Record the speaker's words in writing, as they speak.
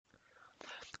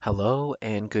Hello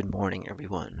and good morning,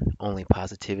 everyone. Only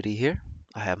positivity here.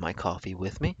 I have my coffee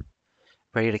with me,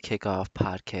 ready to kick off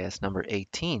podcast number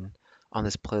 18 on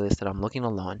this playlist that I'm looking to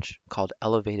launch called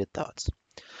Elevated Thoughts.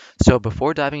 So,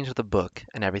 before diving into the book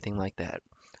and everything like that,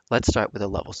 let's start with a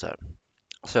level set.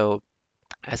 So,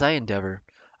 as I endeavor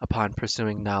upon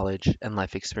pursuing knowledge and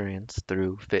life experience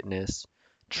through fitness,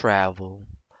 travel,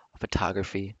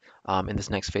 photography, in this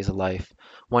next phase of life,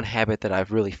 one habit that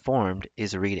I've really formed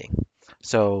is reading.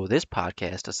 So, this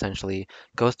podcast essentially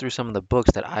goes through some of the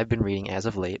books that I've been reading as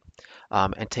of late,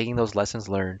 and taking those lessons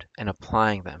learned and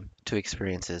applying them to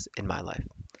experiences in my life.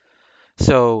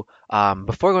 So,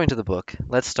 before going to the book,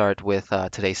 let's start with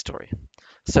today's story.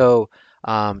 So,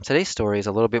 today's story is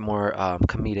a little bit more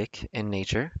comedic in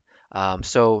nature. For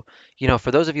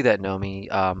those of you that know me,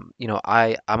 I'm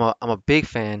a big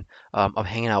fan of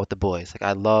hanging out with the boys. Like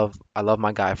I love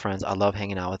my guy friends. I love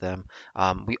hanging out with them.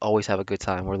 We always have a good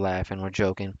time. We're laughing, we're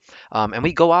joking, and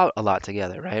we go out a lot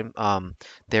together, right?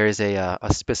 There is a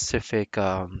specific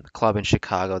club in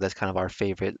Chicago that's kind of our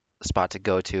favorite spot to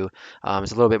go to.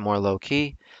 It's a little bit more low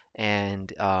key,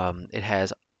 and it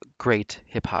has great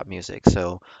hip hop music.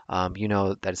 So you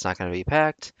know that it's not going to be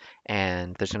packed,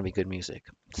 and there's going to be good music.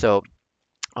 So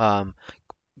um,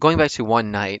 going back to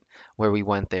one night where we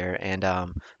went there, and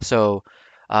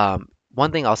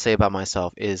one thing I'll say about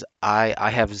myself is I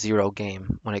have zero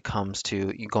game when it comes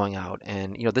to going out,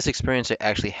 and this experience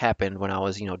actually happened when I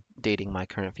was dating my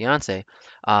current fiance,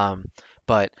 um,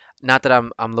 but not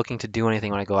that I'm looking to do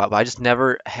anything when I go out, but I just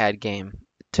never had game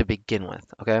to begin with.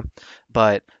 Okay,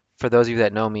 but for those of you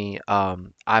that know me,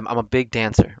 I'm a big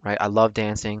dancer, right? I love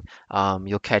dancing.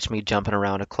 You'll catch me jumping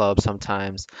around a club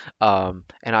sometimes, and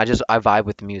I vibe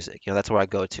with the music. That's where I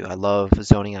go to. I love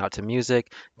zoning out to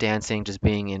music, dancing, just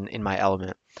being in my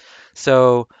element.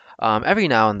 So every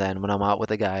now and then when I'm out with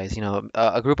the guys,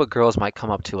 a group of girls might come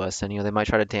up to us and they might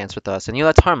try to dance with us, and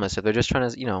that's harmless. If they're just trying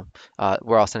to,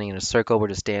 we're all standing in a circle, we're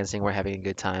just dancing, we're having a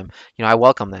good time. I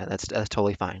welcome that. That's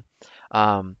totally fine.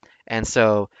 And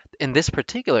so in this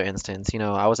particular instance,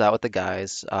 I was out with the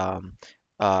guys.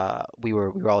 We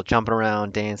were all jumping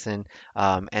around, dancing,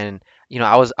 and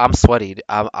I'm sweaty.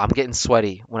 I'm getting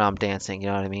sweaty when I'm dancing. You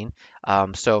know what I mean?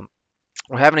 So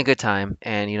we're having a good time,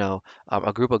 and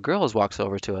a group of girls walks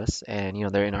over to us, and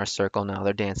they're in our circle now.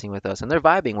 They're dancing with us, and they're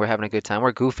vibing. We're having a good time.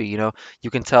 We're goofy. You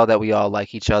can tell that we all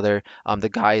like each other. The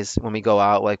guys, when we go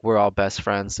out, like we're all best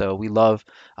friends, so we love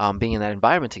being in that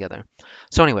environment together.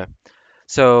 So anyway,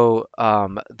 so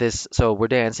we're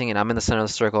dancing, and I'm in the center of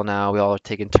the circle now. We all are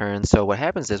taking turns. So what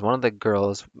happens is one of the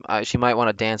girls, she might want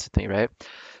to dance with me, right?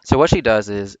 So what she does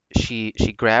is she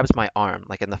grabs my arm,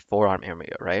 like in the forearm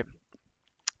area, right?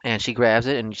 And she grabs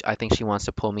it, and I think she wants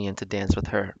to pull me in to dance with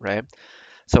her, right?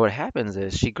 So what happens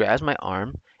is she grabs my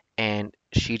arm, and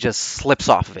she just slips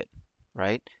off of it,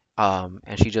 right?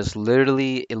 And she just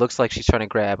literally, it looks like she's trying to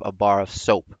grab a bar of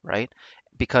soap, right?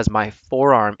 Because my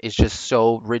forearm is just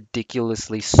so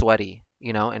ridiculously sweaty,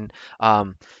 and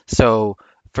so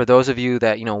for those of you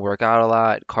that work out a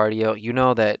lot, cardio, you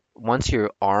know that once your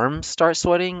arms start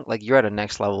sweating, like you're at a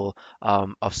next level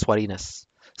of sweatiness.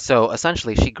 So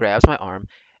essentially, she grabs my arm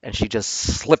and she just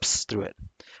slips through it.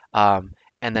 Um,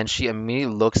 and then she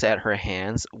immediately looks at her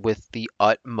hands with the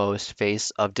utmost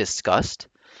face of disgust.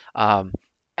 Um,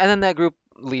 and then that group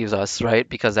leaves us, right?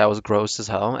 Because that was gross as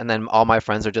hell. And then all my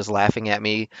friends are just laughing at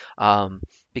me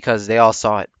because they all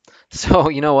saw it. So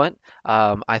you know what?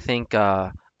 I think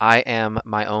I am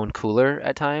my own cooler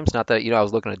at times. Not that I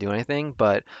was looking to do anything,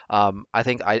 but I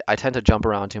think I tend to jump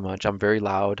around too much. I'm very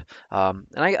loud, and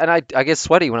I get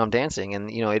sweaty when I'm dancing, and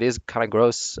it is kind of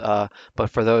gross. But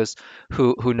for those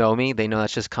who know me, they know that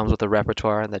just comes with the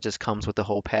repertoire, and that just comes with the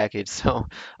whole package. So,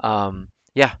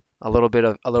 yeah, a little bit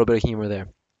of humor there.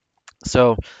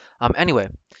 So, anyway,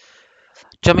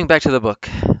 jumping back to the book.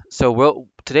 So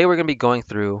today we're going to be going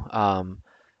through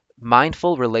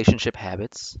Mindful Relationship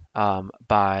Habits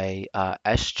by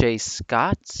S.J.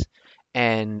 Scott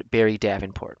and Barry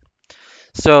Davenport.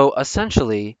 So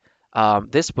essentially,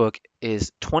 this book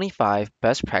is 25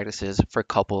 best practices for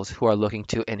couples who are looking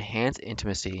to enhance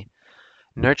intimacy,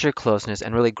 nurture closeness,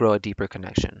 and really grow a deeper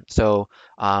connection. So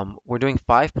we're doing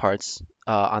 5 parts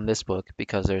on this book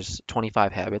because there's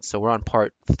 25 habits. So we're on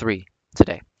part 3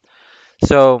 today.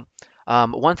 So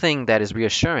one thing that is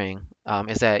reassuring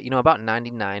is that about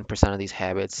 99% of these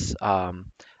habits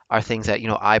are things that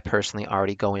I personally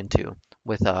already go into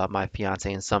with my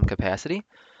fiance in some capacity,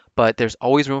 but there's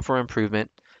always room for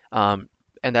improvement. Um,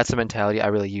 and that's the mentality I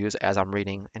really use as I'm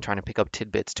reading and trying to pick up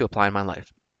tidbits to apply in my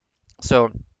life.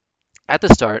 So At the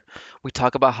start, we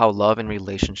talk about how love and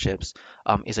relationships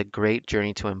is a great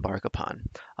journey to embark upon,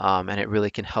 and it really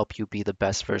can help you be the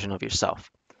best version of yourself.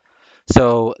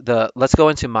 So the let's go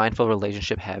into mindful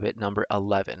relationship habit number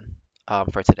 11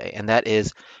 for today, and that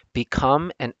is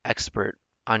become an expert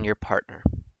on your partner.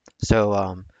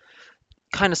 So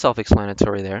kind of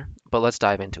self-explanatory there, but let's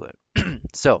dive into it.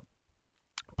 So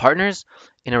partners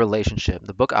in a relationship,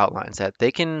 the book outlines that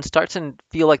they can start to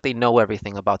feel like they know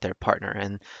everything about their partner,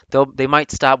 and they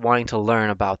might stop wanting to learn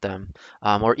about them,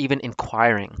 or even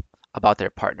inquiring about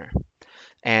their partner.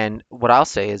 And what I'll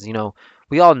say is,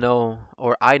 we all know,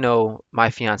 or I know my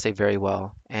fiance very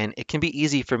well, and it can be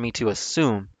easy for me to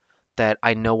assume that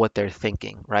I know what they're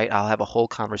thinking, right? I'll have a whole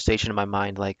conversation in my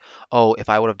mind like, oh, if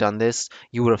I would have done this,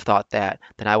 you would have thought that.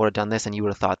 Then I would have done this and you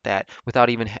would have thought that without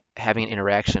even having an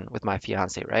interaction with my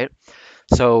fiance, right?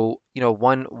 So,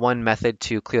 one method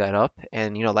to clear that up,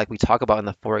 and like we talk about in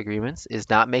the four agreements, is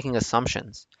not making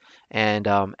assumptions, and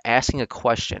asking a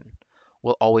question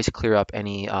will always clear up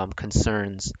any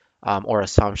concerns or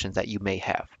assumptions that you may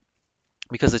have.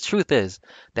 Because the truth is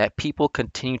that people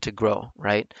continue to grow,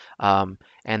 right? And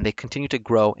they continue to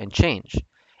grow and change,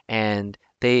 and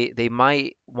they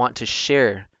might want to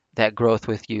share that growth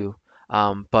with you,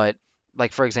 but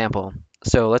like for example,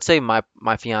 so let's say my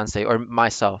fiance or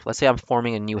myself, let's say I'm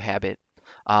forming a new habit,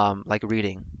 like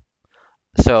reading.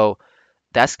 So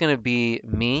that's going to be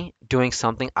me doing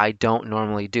something I don't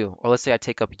normally do. Or let's say I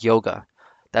take up yoga.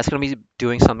 That's going to be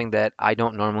doing something that I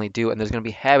don't normally do. And there's going to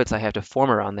be habits I have to form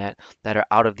around that are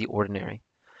out of the ordinary.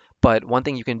 But one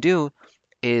thing you can do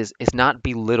is not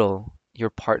belittle your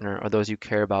partner or those you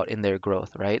care about in their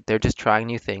growth, right? They're just trying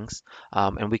new things,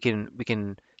 and we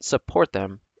can support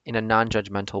them in a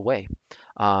non-judgmental way.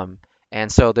 Um,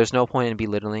 and so there's no point in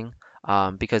belittling,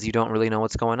 because you don't really know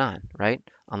what's going on, right?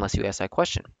 Unless you ask that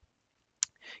question.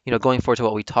 Going forward to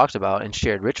what we talked about and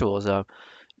shared rituals,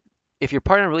 if your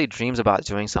partner really dreams about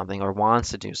doing something or wants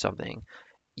to do something,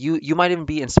 you might even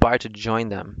be inspired to join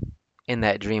them in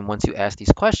that dream once you ask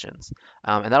these questions,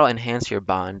 and that'll enhance your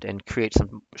bond and create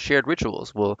some shared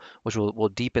rituals, which will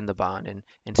deepen the bond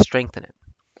and strengthen it.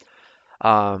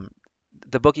 Um,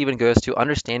 the book even goes to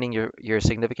understanding your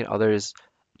significant other's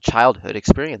childhood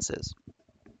experiences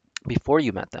before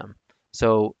you met them.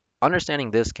 So understanding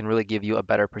this can really give you a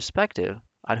better perspective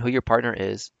on who your partner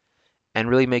is and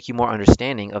really make you more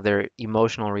understanding of their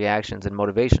emotional reactions and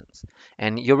motivations.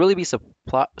 And you'll really be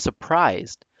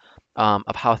surprised,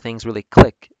 of how things really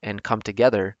click and come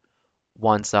together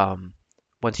once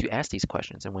once you ask these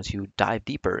questions and once you dive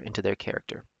deeper into their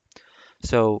character.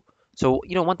 So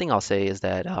one thing I'll say is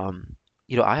that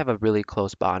I have a really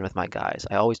close bond with my guys.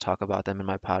 I always talk about them in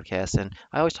my podcast, and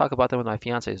I always talk about them with my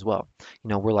fiance as well.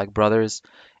 We're like brothers,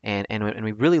 and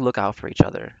we really look out for each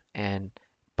other. And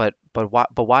but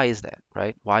why is that,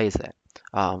 right? Why is that?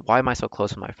 Why am I so close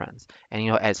with my friends? And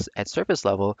as at surface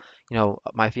level,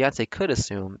 my fiance could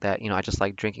assume that I just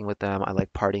like drinking with them, I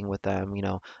like partying with them,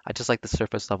 I just like the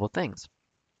surface level things.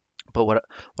 But what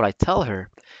I tell her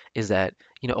is that,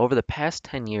 over the past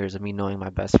 10 years of me knowing my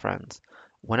best friends,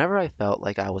 whenever I felt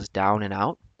like I was down and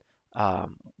out,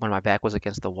 when my back was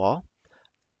against the wall,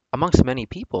 amongst many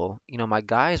people, my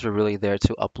guys were really there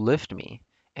to uplift me.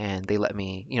 And they let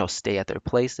me, stay at their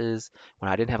places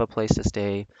when I didn't have a place to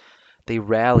stay. They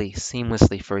rally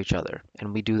seamlessly for each other,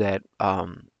 and we do that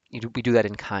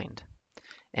in kind.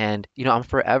 And I'm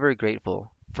forever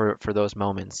grateful for those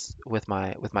moments with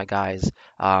my guys.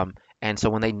 And so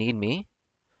when they need me,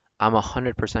 I'm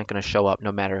 100% going to show up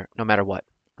no matter what,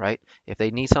 right? If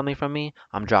they need something from me,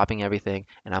 I'm dropping everything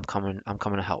and I'm coming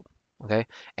to help. Okay?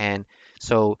 And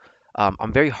so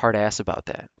I'm very hard ass about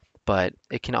that. But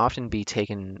it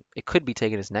could be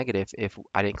taken as negative if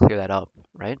I didn't clear that up,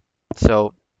 right?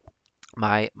 So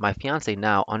my fiance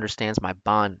now understands my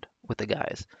bond with the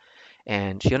guys,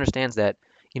 and she understands that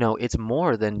it's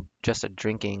more than just a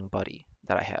drinking buddy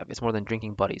that I have. It's more than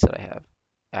drinking buddies that I have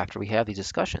after we have these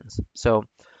discussions. So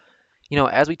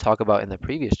as we talk about in the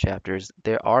previous chapters,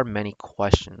 there are many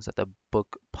questions that the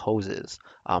book poses,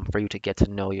 for you to get to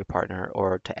know your partner,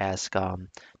 or to ask,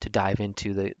 to dive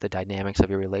into the dynamics of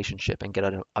your relationship and get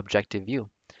an objective view.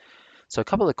 So a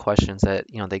couple of questions that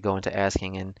they go into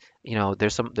asking, and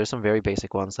there's some very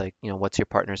basic ones like what's your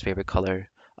partner's favorite color,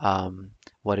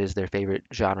 what is their favorite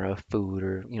genre of food,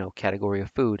 or category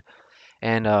of food,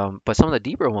 and but some of the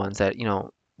deeper ones that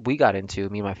we got into,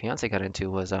 me and my fiance got into,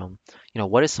 was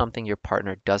what is something your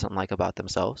partner doesn't like about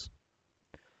themselves?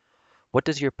 What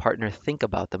does your partner think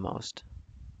about the most?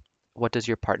 what does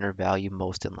your partner value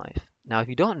most in life? Now, if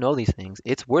you don't know these things,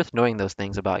 it's worth knowing those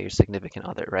things about your significant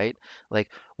other, right?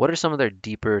 Like, what are some of their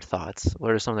deeper thoughts?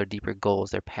 What are some of their deeper goals,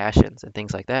 their passions, and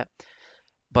things like that?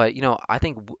 But I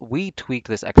think we tweaked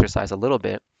this exercise a little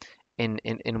bit in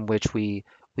which we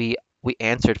we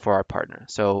answered for our partner.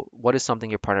 So what is something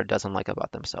your partner doesn't like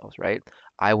about themselves, right?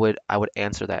 I would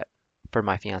answer that for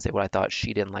my fiance, what I thought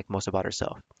she didn't like most about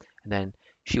herself. And then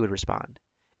she would respond.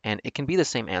 And it can be the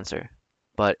same answer,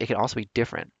 but it can also be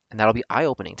different. And that'll be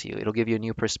eye-opening to you. It'll give you a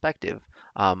new perspective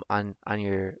on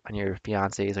your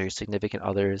fiancés or your significant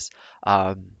others,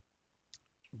 um,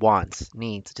 wants,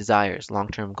 needs, desires,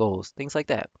 long-term goals, things like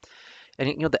that. And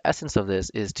the essence of this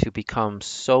is to become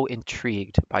so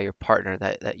intrigued by your partner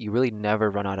that you really never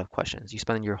run out of questions. You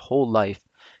spend your whole life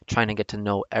trying to get to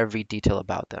know every detail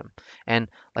about them. And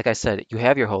like I said, you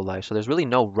have your whole life, so there's really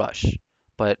no rush.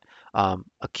 But a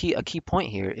key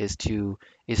point here is to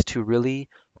really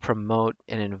promote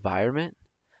an environment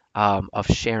of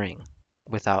sharing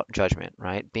without judgment,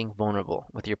 right? Being vulnerable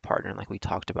with your partner, like we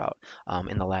talked about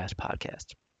in the last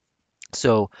podcast.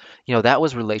 So, that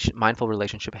was mindful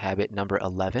relationship habit number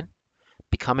 11.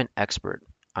 Become an expert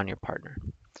on your partner.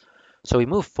 So we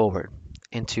move forward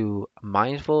into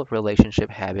mindful relationship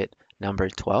habit number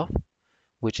 12,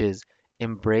 which is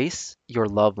embrace your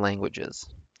love languages.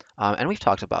 And we've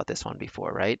talked about this one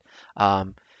before, right?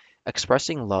 Um,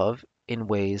 Expressing love in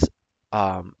ways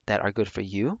that are good for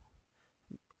you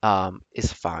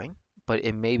is fine, but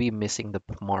it may be missing the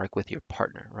mark with your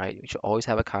partner, right? You should always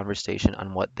have a conversation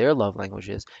on what their love language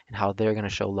is and how they're going to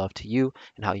show love to you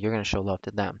and how you're going to show love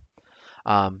to them.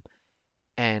 Um,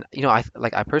 and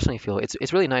I personally feel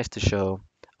it's really nice to show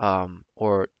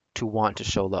or to want to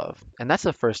show love, and that's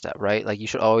the first step, right? Like you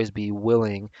should always be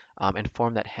willing and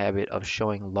form that habit of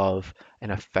showing love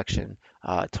and affection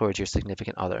towards your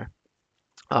significant other.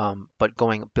 But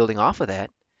building off of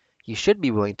that, you should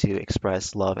be willing to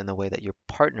express love in the way that your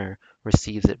partner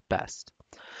receives it best.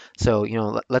 So,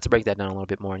 let's break that down a little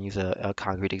bit more and use a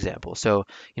concrete example. So,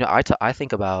 I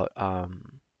think about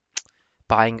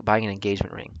buying an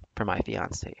engagement ring for my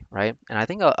fiance, right? And I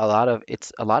think a lot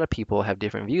of people have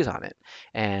different views on it.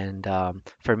 And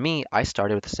for me, I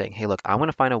started with saying, hey, look, I want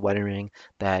to find a wedding ring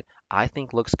that I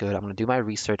think looks good. I'm going to do my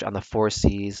research on the four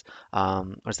C's.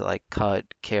 What is it like? Cut,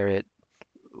 carat,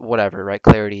 whatever, right?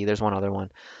 Clarity. There's one other one.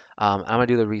 I'm gonna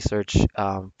do the research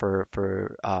for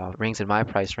rings in my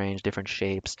price range, different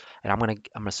shapes, and I'm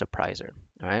gonna surprise her.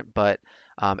 All right. But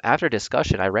after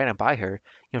discussion, I ran it by her.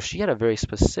 She had a very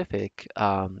specific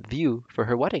view for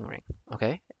her wedding ring.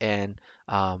 Okay, and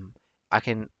I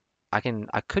can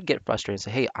I could get frustrated and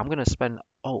say, hey, I'm gonna spend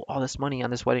all this money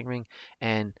on this wedding ring,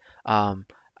 and and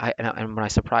when I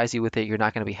surprise you with it, you're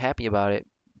not gonna be happy about it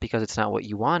because it's not what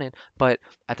you wanted. But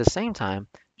at the same time,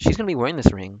 she's going to be wearing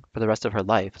this ring for the rest of her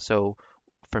life. So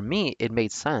for me, it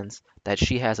made sense that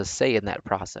she has a say in that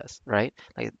process, right?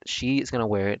 Like she is going to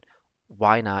wear it.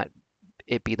 Why not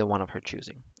it be the one of her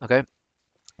choosing? Okay.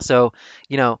 So,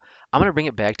 I'm going to bring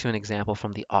it back to an example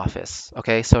from The Office.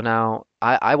 Okay. So now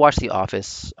I watch The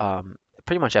Office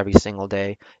pretty much every single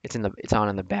day. It's on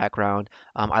in the background.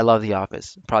 I love The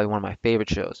Office. Probably one of my favorite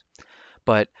shows.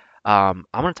 But I'm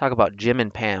going to talk about Jim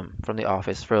and Pam from The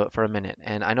Office for a minute.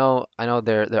 And I know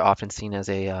they're often seen as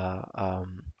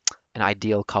an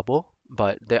ideal couple,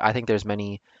 but I think there's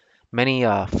many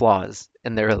flaws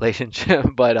in their relationship.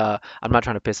 But I'm not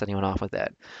trying to piss anyone off with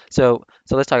that. So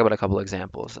let's talk about a couple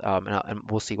examples,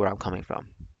 and we'll see where I'm coming from.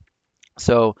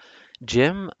 So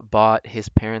Jim bought his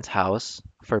parents' house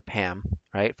for Pam,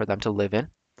 right, for them to live in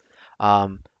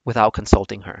without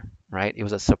consulting her, right? It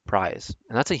was a surprise,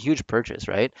 and that's a huge purchase,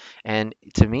 right? And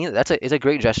to me, it's a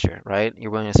great gesture, right?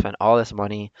 You're willing to spend all this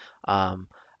money um,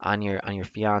 on your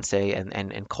fiance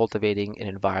and cultivating an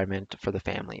environment for the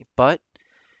family, but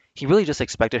he really just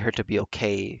expected her to be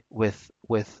okay with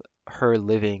her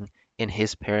living in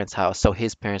his parents' house, so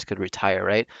his parents could retire,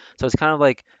 right? So it's kind of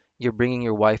like you're bringing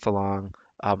your wife along.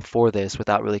 For this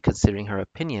without really considering her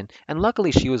opinion, and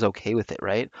luckily she was okay with it,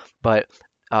 right? But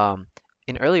um,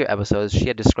 in earlier episodes, she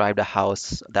had described a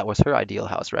house that was her ideal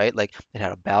house, right? Like it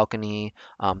had a balcony,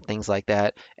 things like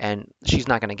that. And she's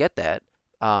not going to get that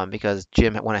because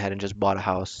Jim went ahead and just bought a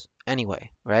house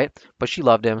anyway, right? But she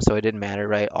loved him, so it didn't matter,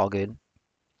 right? All good.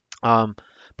 Um,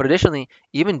 but additionally,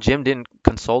 even Jim didn't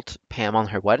consult Pam on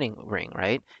her wedding ring,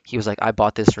 right? He was like, I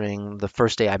bought this ring the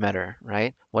first day I met her,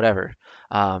 right? Whatever.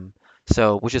 Um,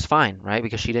 which is fine, right?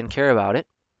 Because she didn't care about it,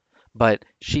 but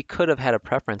she could have had a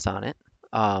preference on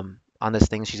this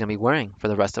thing she's gonna be wearing for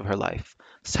the rest of her life.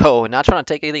 So, not trying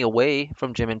to take anything away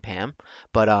from Jim and Pam,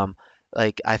 but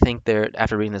Like I think there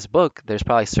after reading this book, there's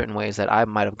probably certain ways that I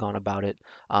might have gone about it,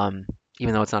 um,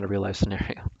 even though it's not a real life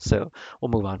scenario. So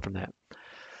we'll move on from that.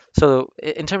 So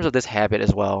in terms of this habit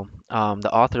as well,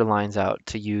 the author lines out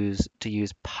to use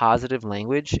positive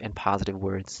language and positive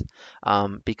words,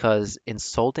 because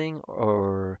insulting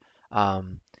or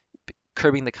um,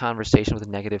 curbing the conversation with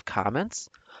negative comments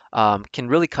can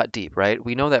really cut deep, right?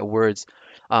 We know that words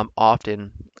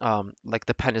often, like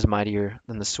the pen is mightier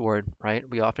than the sword, right?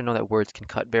 We often know that words can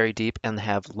cut very deep and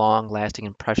have long lasting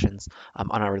impressions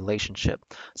on our relationship.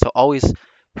 So always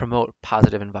promote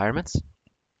positive environments.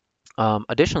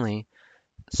 Additionally,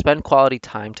 spend quality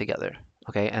time together,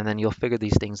 okay? And then you'll figure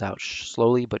these things out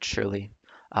slowly but surely.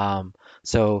 Um,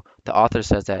 so the author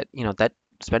says that, that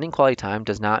spending quality time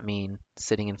does not mean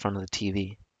sitting in front of the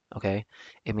TV, okay?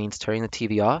 It means turning the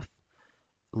TV off,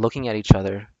 looking at each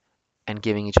other, and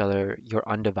giving each other your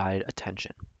undivided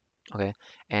attention, okay?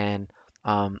 And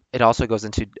it also goes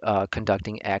into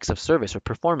conducting acts of service or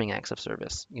performing acts of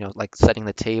service, like setting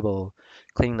the table,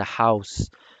 cleaning the house,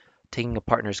 taking a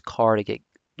partner's car to get,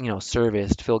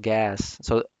 serviced, fill gas.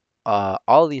 So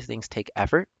all of these things take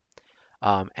effort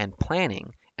and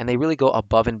planning, and they really go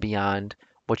above and beyond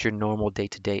what your normal day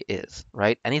to day is,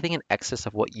 right? Anything in excess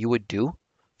of what you would do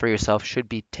for yourself should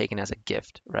be taken as a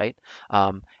gift, right?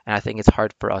 And I think it's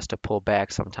hard for us to pull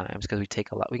back sometimes because we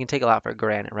can take a lot for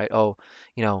granted, right? Oh,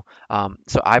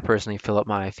 so I personally fill up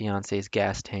my fiance's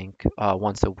gas tank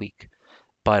once a week,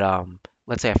 but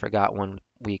let's say I forgot one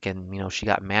week and she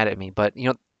got mad at me. But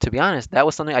to be honest, that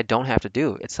was something I don't have to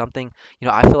do. It's something,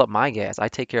 I fill up my gas, I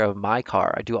take care of my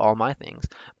car, I do all my things.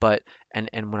 But and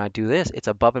when I do this, it's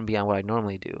above and beyond what I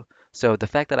normally do. So the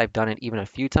fact that I've done it even a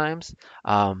few times,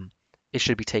 it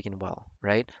should be taken well,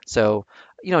 right? So,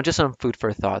 just some food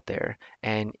for thought there.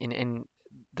 And in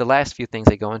the last few things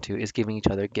they go into is giving each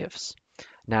other gifts.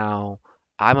 Now,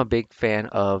 I'm a big fan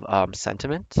of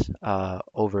sentiment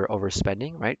over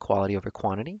spending, right? Quality over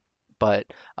quantity,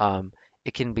 but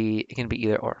it can be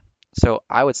either or. So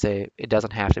I would say it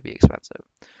doesn't have to be expensive.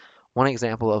 One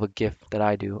example of a gift that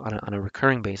I do on a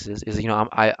recurring basis is,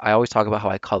 I always talk about how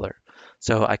I color.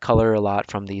 So I color a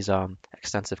lot from these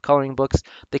extensive coloring books.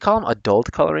 They call them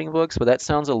adult coloring books, but that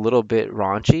sounds a little bit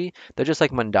raunchy. They're just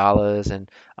like mandalas and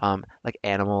like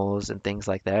animals and things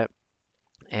like that.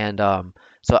 And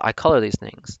so I color these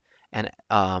things. And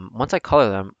once I color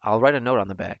them, I'll write a note on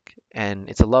the back, and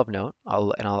it's a love note.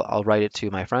 I'll write it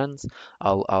to my friends.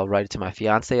 I'll write it to my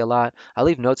fiance a lot. I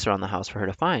leave notes around the house for her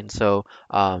to find. So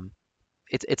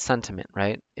it's sentiment,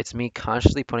 right? It's me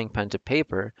consciously putting pen to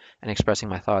paper and expressing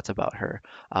my thoughts about her.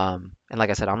 And like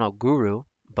I said, I'm no guru,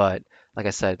 but like I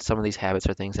said, some of these habits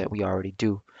are things that we already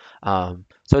do. So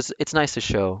it's nice to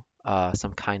show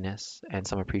some kindness and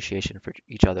some appreciation for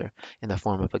each other in the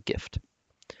form of a gift.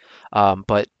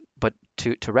 But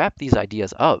to wrap these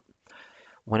ideas up,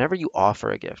 whenever you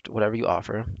offer a gift, whatever you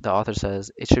offer, the author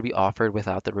says it should be offered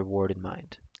without the reward in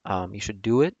mind. You should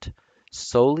do it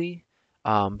solely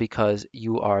because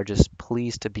you are just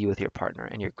pleased to be with your partner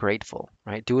and you're grateful,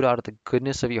 right? Do it out of the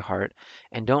goodness of your heart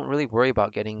and don't really worry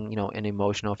about getting, an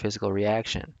emotional, physical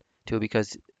reaction to it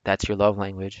because that's your love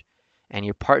language and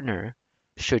your partner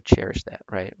should cherish that,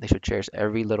 right? They should cherish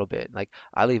every little bit. Like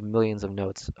I leave millions of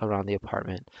notes around the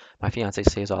apartment. My fiance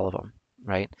saves all of them,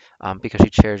 right? Because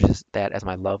she cherishes that as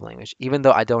my love language. Even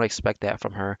though I don't expect that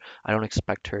from her, I don't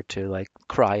expect her to like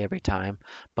cry every time,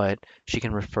 but she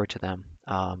can refer to them.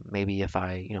 Maybe if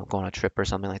I, go on a trip or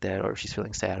something like that, or if she's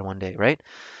feeling sad one day, right?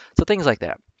 So things like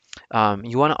that.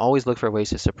 You want to always look for ways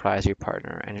to surprise your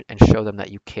partner and show them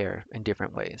that you care in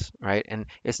different ways, right? And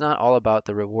it's not all about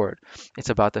the reward. It's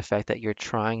about the fact that you're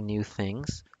trying new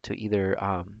things to either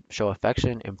show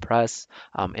affection, impress,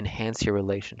 enhance your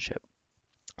relationship.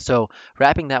 So,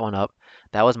 wrapping that one up,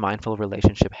 that was mindful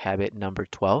relationship habit number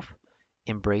 12.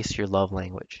 Embrace your love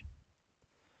language.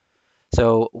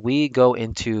 So, we go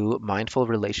into mindful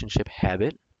relationship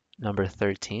habit number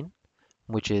 13,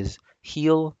 which is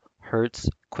heal hurts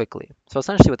quickly. So,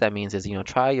 essentially, what that means is,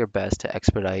 try your best to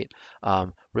expedite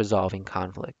resolving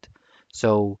conflict.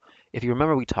 So, if you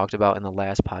remember, we talked about in the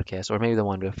last podcast, or maybe the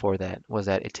one before that, was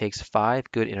that it takes 5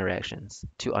 good interactions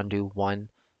to undo one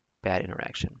bad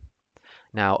interaction.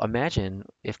 Now, imagine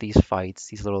if these fights,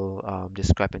 these little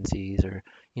discrepancies or,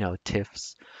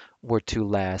 tiffs were to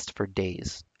last for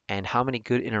days, and how many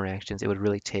good interactions it would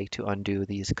really take to undo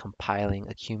these compiling,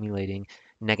 accumulating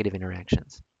negative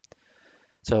interactions.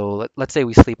 So let's say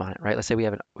we sleep on it, right? Let's say we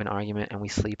have an argument and we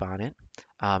sleep on it,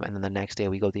 and then the next day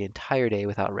we go the entire day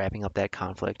without wrapping up that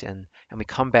conflict, and we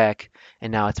come back,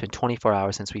 and now it's been 24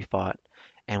 hours since we fought,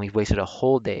 and we've wasted a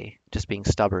whole day just being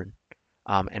stubborn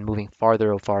and moving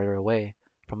farther and farther away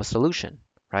from a solution,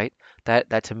 right?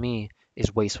 That to me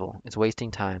is wasteful. It's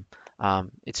wasting time.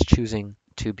 It's choosing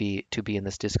to be in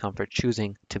this discomfort,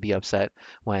 choosing to be upset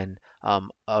when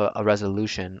a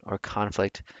resolution or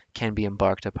conflict can be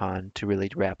embarked upon to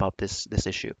really wrap up this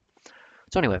issue.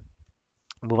 So anyway,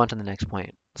 move on to the next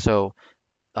point. So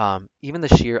even the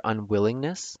sheer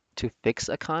unwillingness to fix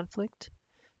a conflict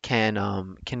can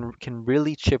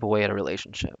really chip away at a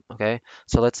relationship. Okay,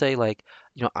 so let's say like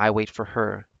I wait for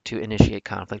her to initiate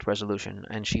conflict resolution,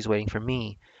 and she's waiting for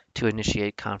me to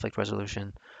initiate conflict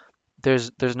resolution.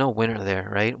 There's no winner there,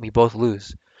 right? We both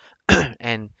lose,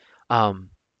 and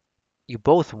um, you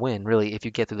both win really if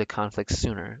you get through the conflict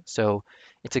sooner. So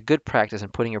it's a good practice in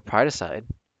putting your pride aside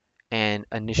and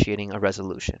initiating a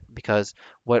resolution, because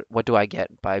what do I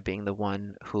get by being the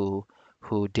one who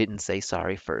didn't say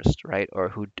sorry first, right? Or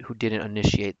who didn't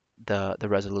initiate the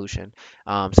resolution.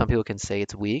 Some people can say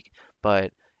it's weak,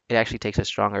 but it actually takes a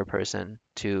stronger person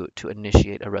to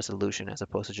initiate a resolution as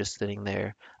opposed to just sitting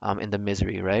there in the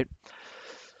misery, right?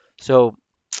 So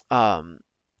um,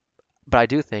 but I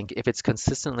do think if it's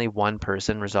consistently one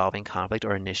person resolving conflict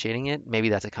or initiating it, maybe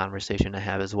that's a conversation to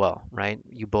have as well, right?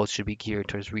 You both should be geared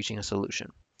towards reaching a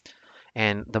solution.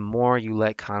 And the more you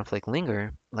let conflict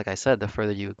linger, like I said, the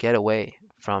further you get away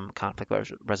from conflict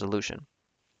resolution.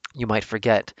 You might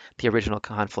forget the original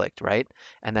conflict, right?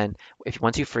 And then if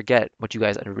once you forget what you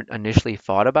guys initially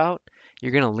fought about,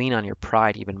 you're going to lean on your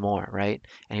pride even more, right?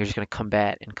 And you're just going to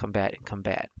combat and combat and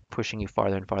combat, pushing you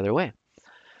farther and farther away.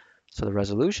 So the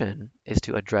resolution is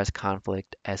to address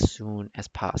conflict as soon as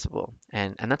possible,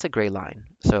 and that's a great line.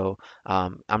 So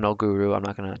I'm no guru. I'm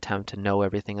not going to attempt to know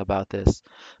everything about this,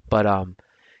 but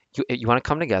you want to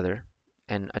come together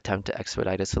and attempt to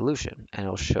expedite a solution, and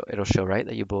it'll show right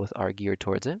that you both are geared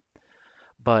towards it.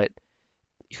 But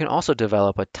you can also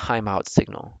develop a timeout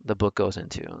signal. The book goes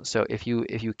into. So if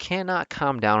you cannot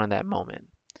calm down in that moment,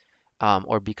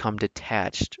 or become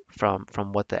detached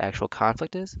from what the actual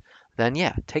conflict is, then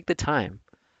yeah, take the time,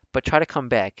 but try to come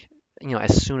back,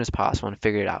 as soon as possible and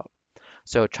figure it out.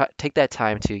 So take that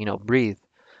time to, breathe,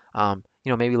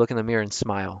 maybe look in the mirror and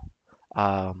smile.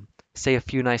 Say a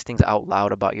few nice things out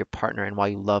loud about your partner and why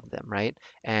you love them, right?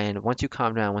 And once you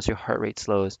calm down, once your heart rate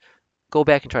slows, go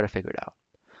back and try to figure it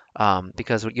out.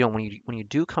 Because when you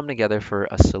do come together for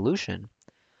a solution,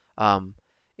 um,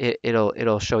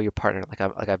 it'll show your partner,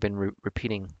 like I've been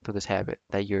repeating through this habit,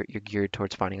 that you're geared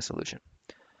towards finding a solution.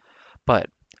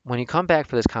 But when you come back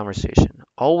for this conversation,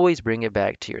 always bring it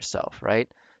back to yourself, right?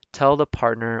 Tell the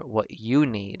partner what you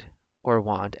need or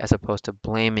want as opposed to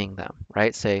blaming them,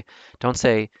 right? Don't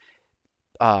say,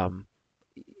 um,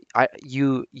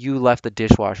 you left the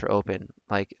dishwasher open,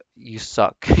 like you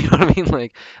suck. You know what I mean?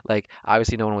 Like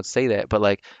obviously no one would say that, but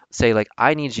like say like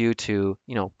I need you to,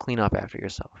 clean up after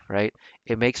yourself, right?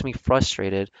 It makes me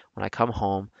frustrated when I come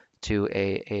home to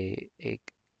a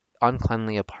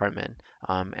uncleanly apartment,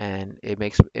 and it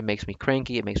makes me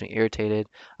cranky, it makes me irritated.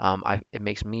 It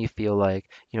makes me feel like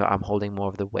I'm holding more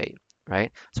of the weight,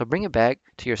 right? So bring it back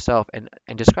to yourself and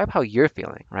describe how you're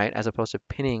feeling, right, as opposed to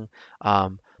pinning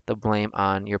the blame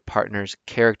on your partner's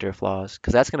character flaws,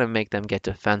 because that's going to make them get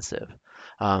defensive.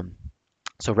 um,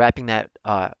 so wrapping that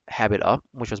habit up,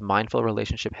 which was mindful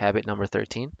relationship habit number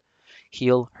 13,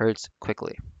 heal hurts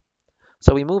quickly.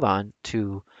 So we move on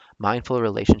to mindful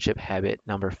relationship habit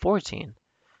number 14,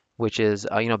 which is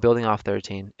building off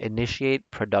 13, initiate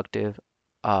productive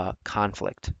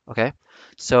conflict. Okay,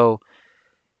 so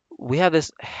we have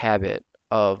this habit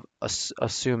of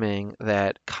assuming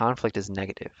that conflict is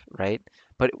negative, right?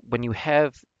 But when you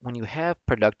have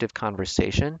productive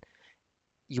conversation,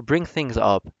 you bring things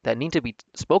up that need to be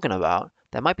spoken about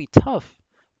that might be tough,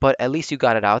 but at least you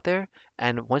got it out there.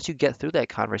 And once you get through that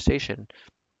conversation,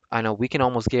 I know we can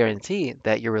almost guarantee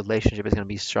that your relationship is going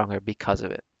to be stronger because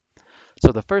of it.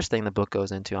 So the first thing the book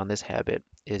goes into on this habit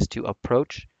is to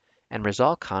approach and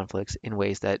resolve conflicts in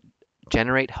ways that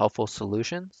generate helpful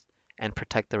solutions and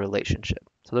protect the relationship.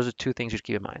 So those are two things you should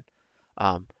keep in mind.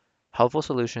 Um, Helpful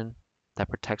solution that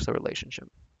protects the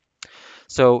relationship.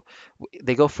 So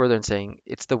they go further in saying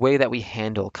it's the way that we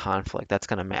handle conflict that's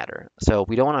going to matter. So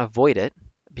we don't want to avoid it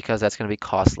because that's going to be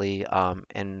costly,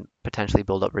 and potentially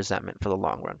build up resentment for the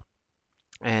long run.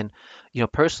 And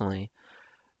personally,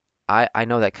 I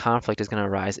know that conflict is going to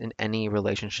arise in any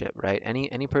relationship, right?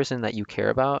 Any person that you care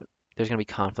about, there's going to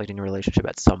be conflict in your relationship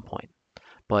at some point.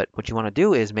 But what you want to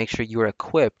do is make sure you're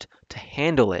equipped to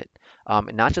handle it,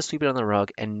 and not just sweep it on the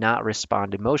rug and not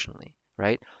respond emotionally,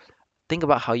 right? Think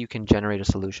about how you can generate a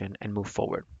solution and move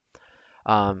forward.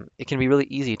 it can be really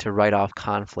easy to write off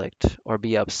conflict or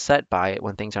be upset by it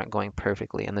when things aren't going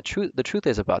perfectly. And the truth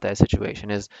is about that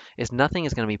situation is nothing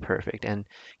is going to be perfect. And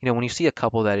when you see a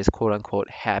couple that is quote unquote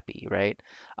happy, right?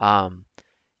 Um,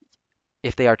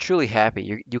 if they are truly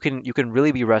happy, you can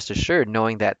really be rest assured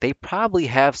knowing that they probably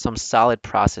have some solid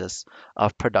process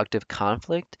of productive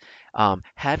conflict,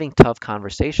 having tough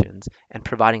conversations, and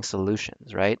providing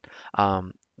solutions, right?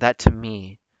 That to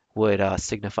me would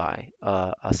signify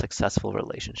a successful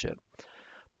relationship.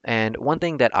 And one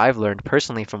thing that I've learned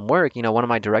personally from work, one of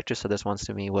my directors said this once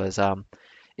to me was,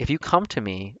 if you come to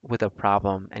me with a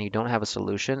problem and you don't have a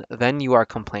solution, then you are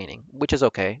complaining, which is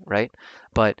okay, right?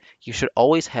 But you should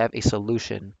always have a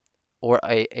solution or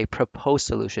a proposed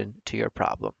solution to your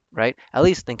problem, right? At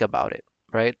least think about it,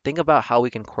 right? Think about how we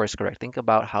can course correct. Think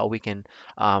about how we can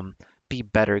um, be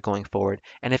better going forward.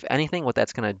 And if anything, what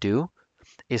that's going to do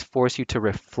is force you to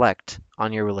reflect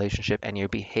on your relationship and your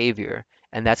behavior.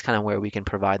 And that's kind of where we can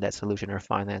provide that solution or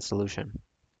find that solution.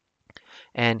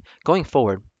 And going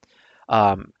forward,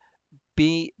 um,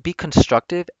 be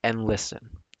constructive and listen.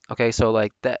 Okay, so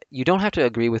like that, you don't have to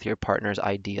agree with your partner's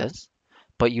ideas,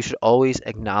 but you should always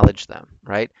acknowledge them,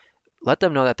 right? Let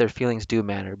them know that their feelings do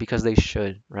matter because they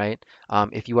should, right?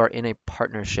 If you are in a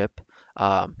partnership,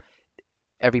 um,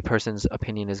 every person's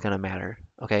opinion is going to matter,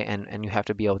 okay? And you have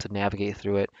to be able to navigate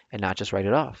through it and not just write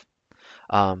it off.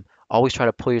 Always try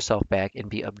to pull yourself back and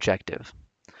be objective.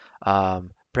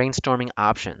 Brainstorming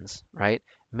options, right?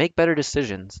 Make better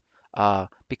decisions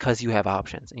because you have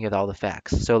options and you have all the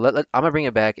facts. So I'm gonna bring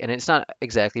it back, and it's not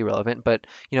exactly relevant, but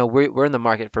we're in the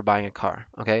market for buying a car.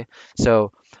 Okay,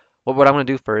 so what I'm gonna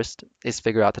do first is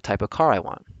figure out the type of car I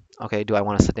want. Okay, do I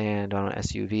want a sedan? Do I want an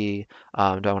SUV?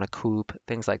 Do I want a coupe?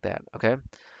 Things like that. Okay,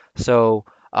 so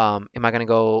am I gonna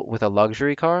go with a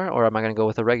luxury car or am I gonna go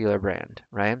with a regular brand,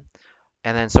 right?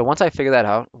 And then, so once I figure that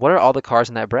out, what are all the cars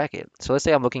in that bracket? So let's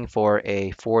say I'm looking for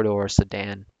a four-door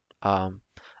sedan. Um,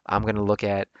 I'm going to look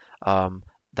at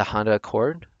the Honda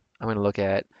Accord. I'm going to look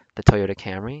at the Toyota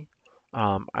Camry.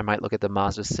 I might look at the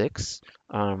Mazda 6,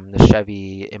 the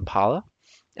Chevy Impala.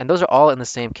 And those are all in the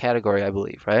same category, I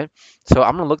believe, right? So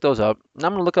I'm going to look those up. And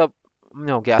I'm going to look up,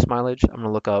 gas mileage. I'm going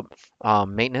to look up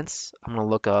maintenance. I'm going to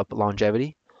look up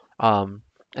longevity, um,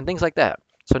 and things like that.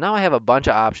 So now I have a bunch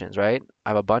of options, right? I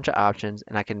have a bunch of options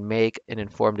and I can make an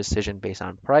informed decision based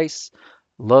on price,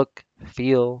 look,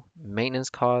 feel, maintenance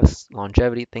costs,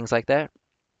 longevity, things like that.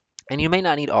 And you may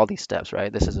not need all these steps,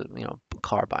 right? This is a,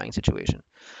 car buying situation.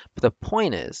 But the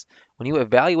point is, when you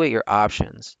evaluate your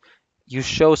options, you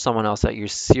show someone else that you're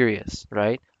serious,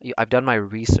 right? I've done my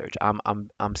research.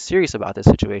 I'm serious about this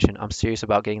situation. I'm serious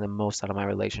about getting the most out of my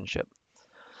relationship.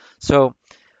 So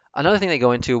another thing they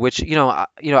go into, which I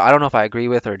don't know if I agree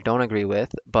with or don't agree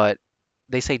with, but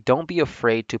they say don't be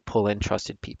afraid to pull in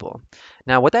trusted people.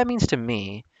 Now, what that means to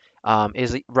me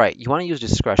is right. You want to use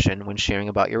discretion when sharing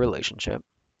about your relationship,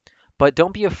 but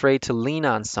don't be afraid to lean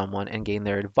on someone and gain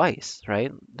their advice.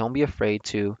 Right? Don't be afraid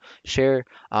to share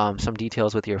some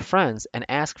details with your friends and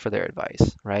ask for their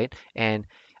advice. Right? And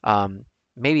um,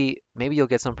 maybe you'll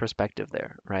get some perspective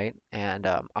there. Right? And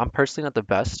I'm personally not the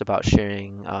best about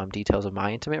sharing details of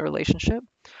my intimate relationship.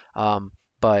 Um,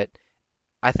 but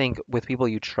I think with people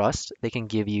you trust, they can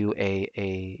give you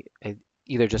a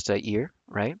either just a ear,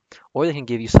 right? Or they can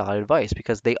give you solid advice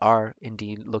because they are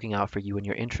indeed looking out for you and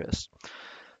your interests.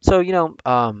 So,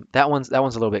 that one's a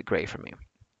little bit gray for me.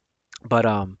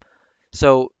 But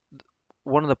so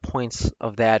one of the points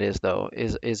of that is though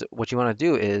is what you want to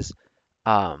do is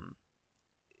um,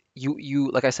 you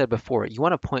like I said before, you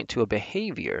want to point to a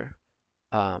behavior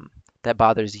um, that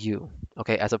bothers you,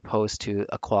 okay, as opposed to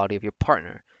a quality of your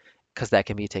partner, because that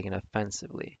can be taken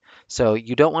offensively. So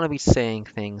you don't want to be saying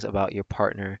things about your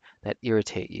partner that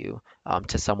irritate you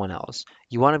to someone else.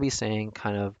 You want to be saying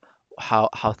kind of how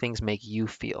things make you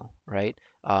feel, right?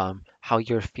 How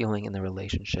you're feeling in the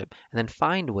relationship, and then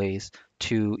find ways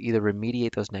to either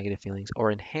remediate those negative feelings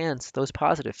or enhance those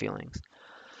positive feelings.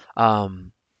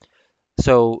 Um,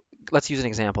 so let's use an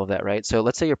example of that, right? So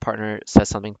let's say your partner says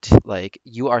something like,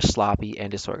 "You are sloppy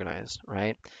and disorganized,"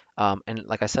 right? And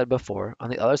like I said before, on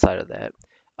the other side of that,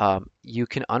 you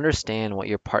can understand what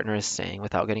your partner is saying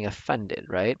without getting offended,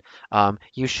 right?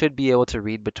 You should be able to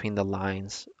read between the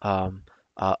lines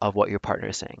of what your partner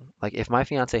is saying. Like if my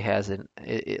fiance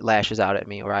it lashes out at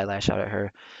me or I lash out at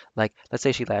her, like let's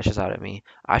say she lashes out at me,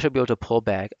 I should be able to pull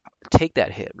back, take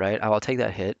that hit, right? I will take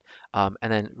that hit, and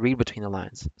then read between the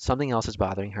lines. Something else is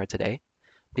bothering her today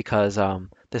because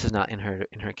this is not in her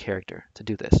character to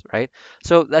do this, right?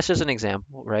 So that's just an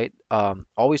example, right?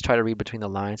 Always try to read between the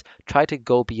lines. Try to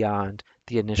go beyond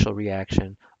the initial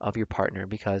reaction of your partner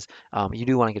because you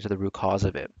do want to get to the root cause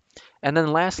of it. And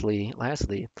then lastly,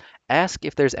 ask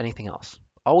if there's anything else.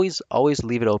 Always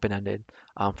leave it open-ended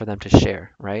for them to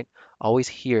share, right? Always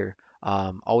hear,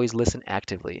 always listen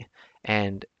actively,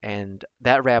 and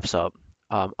that wraps up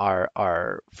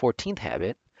our 14th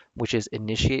habit, which is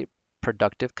initiate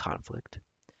productive conflict,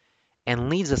 and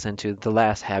leads us into the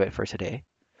last habit for today,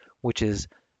 which is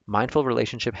mindful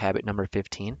relationship habit number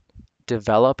 15,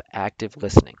 develop active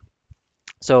listening.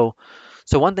 So,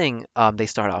 so one thing they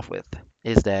start off with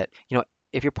is that,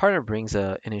 if your partner brings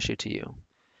an issue to you,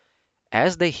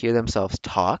 as they hear themselves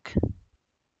talk,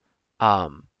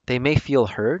 they may feel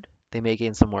heard, they may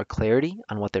gain some more clarity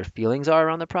on what their feelings are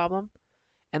around the problem,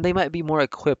 and they might be more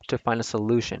equipped to find a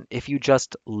solution if you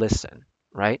just listen,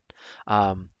 right?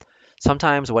 Um,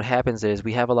 Sometimes what happens is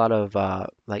we have a lot of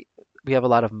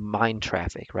mind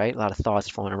traffic, right? A lot of thoughts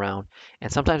flowing around,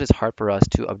 and sometimes it's hard for us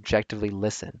to objectively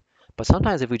listen. But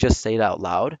sometimes if we just say it out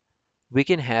loud, we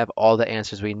can have all the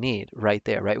answers we need right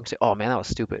there, right? We can say, "Oh man, that was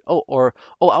stupid." Oh,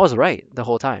 I was right the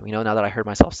whole time. Now that I heard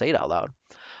myself say it out loud.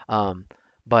 Um,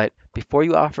 but before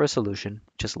you offer a solution,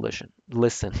 just listen.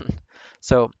 Listen.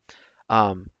 So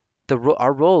um,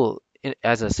 our role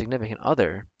as a significant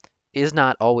other is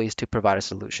not always to provide a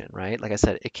solution, right? Like I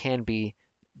said, it can be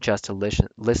just to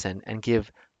listen and give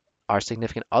our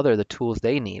significant other the tools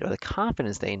they need or the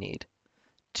confidence they need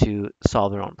to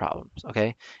solve their own problems.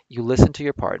 Okay, you listen to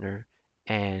your partner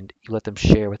and you let them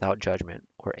share without judgment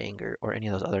or anger or any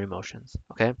of those other emotions.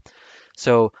 Okay,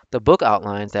 so the book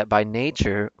outlines that by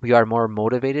nature we are more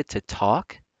motivated to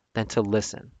talk than to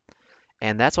listen.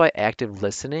 And that's why active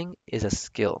listening is a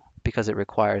skill because it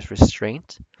requires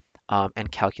restraint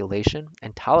and calculation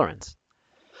and tolerance.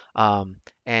 And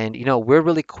we're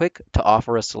really quick to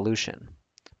offer a solution,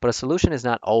 but a solution is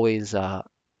not always the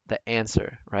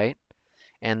answer, right?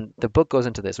 And the book goes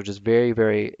into this, which is very,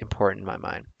 very important in my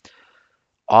mind.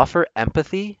 Offer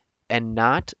empathy and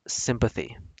not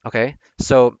sympathy. Okay,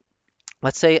 so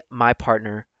let's say my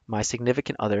partner, my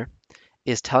significant other,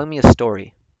 is telling me a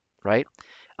story, right?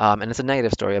 And it's a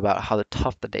negative story about how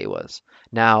tough the day was.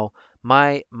 Now,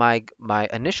 my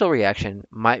initial reaction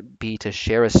might be to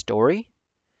share a story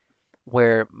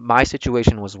where my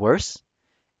situation was worse,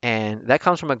 and that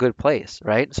comes from a good place,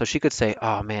 right? So she could say,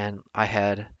 "Oh man, I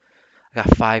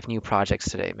got 5 new projects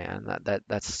today, man.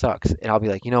 That sucks." And I'll be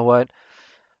like, "You know what?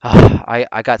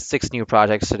 I got 6 new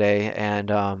projects today,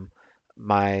 and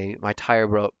my tire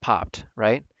broke popped,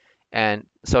 right?" And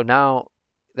so now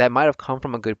that might have come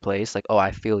from a good place, like, "Oh,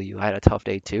 I feel you. I had a tough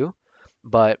day too,"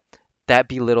 but that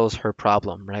belittles her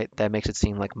problem, right? That makes it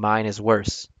seem like mine is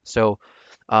worse. So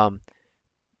um,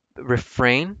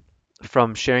 refrain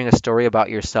from sharing a story about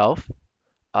yourself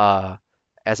uh,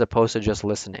 as opposed to just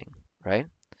listening, right?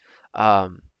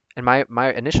 Um, and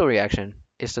my initial reaction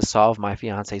is to solve my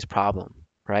fiance's problem,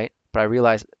 right? But I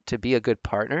realized to be a good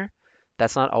partner,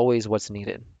 that's not always what's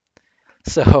needed.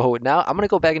 So now I'm gonna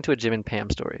go back into a Jim and Pam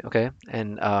story, okay?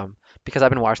 And because I've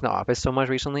been watching The Office so much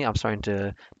recently, I'm starting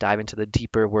to dive into the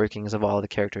deeper workings of all of the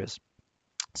characters.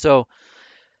 So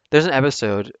there's an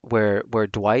episode where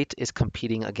Dwight is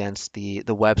competing against the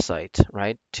website,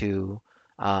 right, to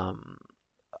um,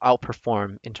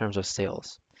 outperform in terms of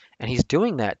sales. And he's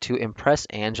doing that to impress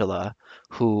Angela,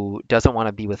 who doesn't want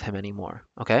to be with him anymore.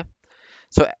 Okay?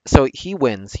 So he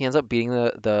wins. He ends up beating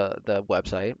the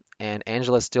website, and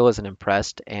Angela still isn't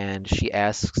impressed, and she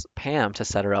asks Pam to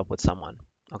set her up with someone.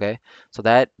 Okay? So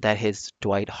that hits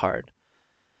Dwight hard.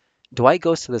 Dwight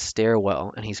goes to the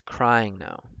stairwell and he's crying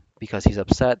now because he's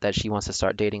upset that she wants to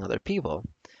start dating other people.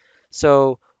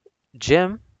 So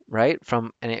Jim, right,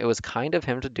 and it was kind of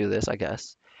him to do this, I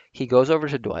guess. He goes over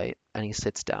to Dwight and he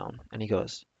sits down and he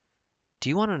goes, "Do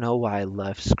you want to know why I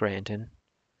left Scranton?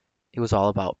 It was all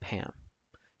about Pam.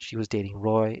 She was dating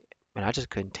Roy and I just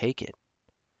couldn't take it.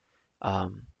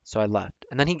 So I left."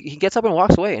 And then he gets up and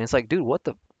walks away and it's like, dude, what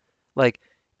the like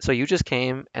so you just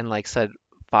came and like said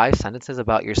 5 sentences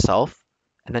about yourself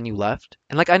and then you left?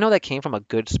 And like I know that came from a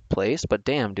good place, but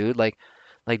damn, dude, like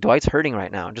Dwight's hurting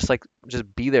right now. Just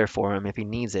be there for him if he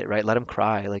needs it, right? Let him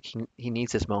cry. Like he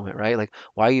needs this moment, right? Like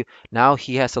why you now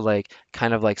he has to like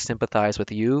kind of like sympathize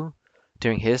with you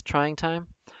during his trying time.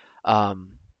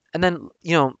 Um and then,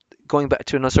 going back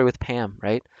to another story with Pam,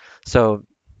 right? So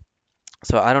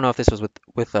so I don't know if this was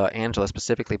with Angela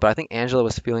specifically, but I think Angela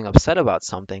was feeling upset about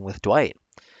something with Dwight.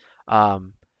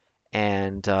 Um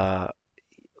and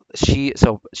she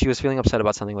was feeling upset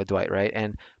about something with Dwight, right?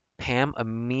 And Pam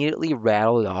immediately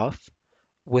rattled off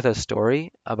with a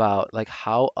story about like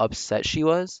how upset she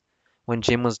was when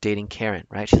Jim was dating Karen,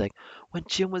 right? She's like, when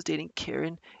Jim was dating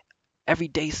Karen, every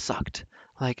day sucked.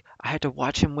 Like I had to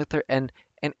watch him with her, and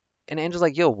and Angela's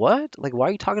like, yo, what? Like, why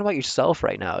are you talking about yourself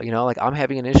right now? You know, like I'm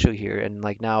having an issue here, and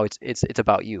like now it's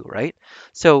about you, right?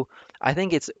 So I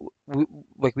think we,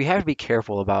 like we have to be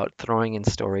careful about throwing in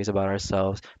stories about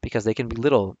ourselves because they can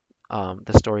belittle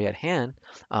the story at hand,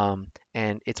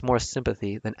 and it's more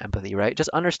sympathy than empathy, right?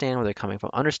 Just understand where they're coming from,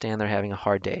 understand they're having a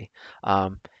hard day,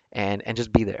 um, and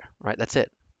just be there, right? That's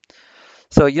it.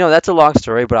 So, that's a long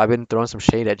story, but I've been throwing some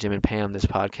shade at Jim and Pam this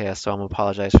podcast, so I'm gonna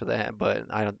apologize for that. But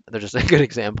I don't, they're just a good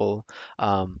example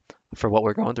um, for what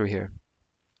we're going through here.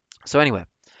 So anyway,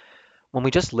 when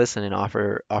we just listen and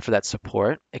offer that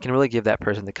support, it can really give that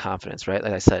person the confidence, right?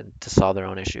 Like I said, to solve their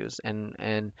own issues.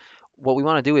 And what we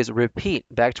want to do is repeat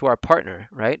back to our partner,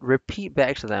 right? Repeat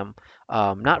back to them,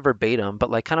 not verbatim, but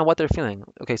like kind of what they're feeling.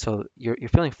 Okay, so you're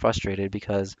feeling frustrated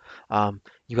because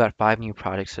you got 5 new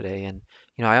products today, and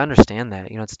I understand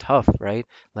that. It's tough, right?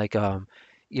 Like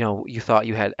you thought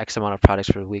you had X amount of products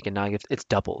for the week, and now it's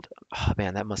doubled. Oh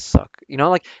man, that must suck.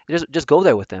 Like just go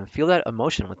there with them, feel that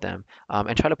emotion with them,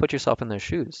 and try to put yourself in their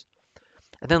shoes.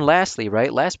 And then lastly,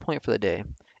 right, last point for the day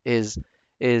is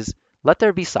is let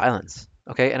there be silence.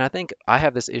 Okay, and I think I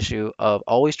have this issue of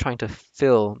always trying to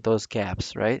fill those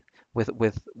gaps, right, with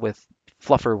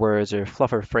fluffer words or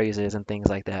fluffer phrases and things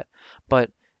like that.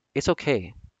 But it's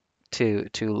okay to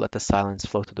let the silence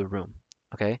flow through the room.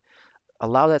 Okay,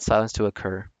 allow that silence to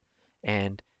occur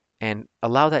and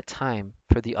allow that time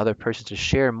for the other person to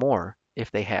share more if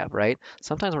they have, right?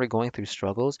 Sometimes when we're going through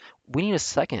struggles, we need a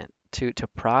second to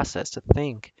process, to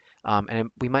think, and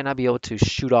we might not be able to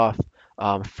shoot off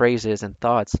phrases and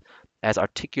thoughts as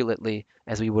articulately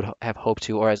as we would have hoped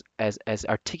to, or as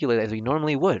articulate as we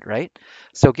normally would, right?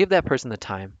 So give that person the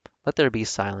time. Let there be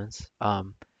silence.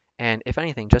 And if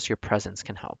anything, just your presence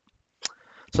can help.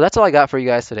 So that's all I got for you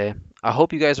guys today. I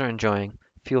hope you guys are enjoying.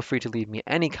 Feel free to leave me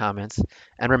any comments.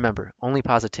 And remember, only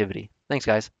positivity. Thanks,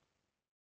 guys.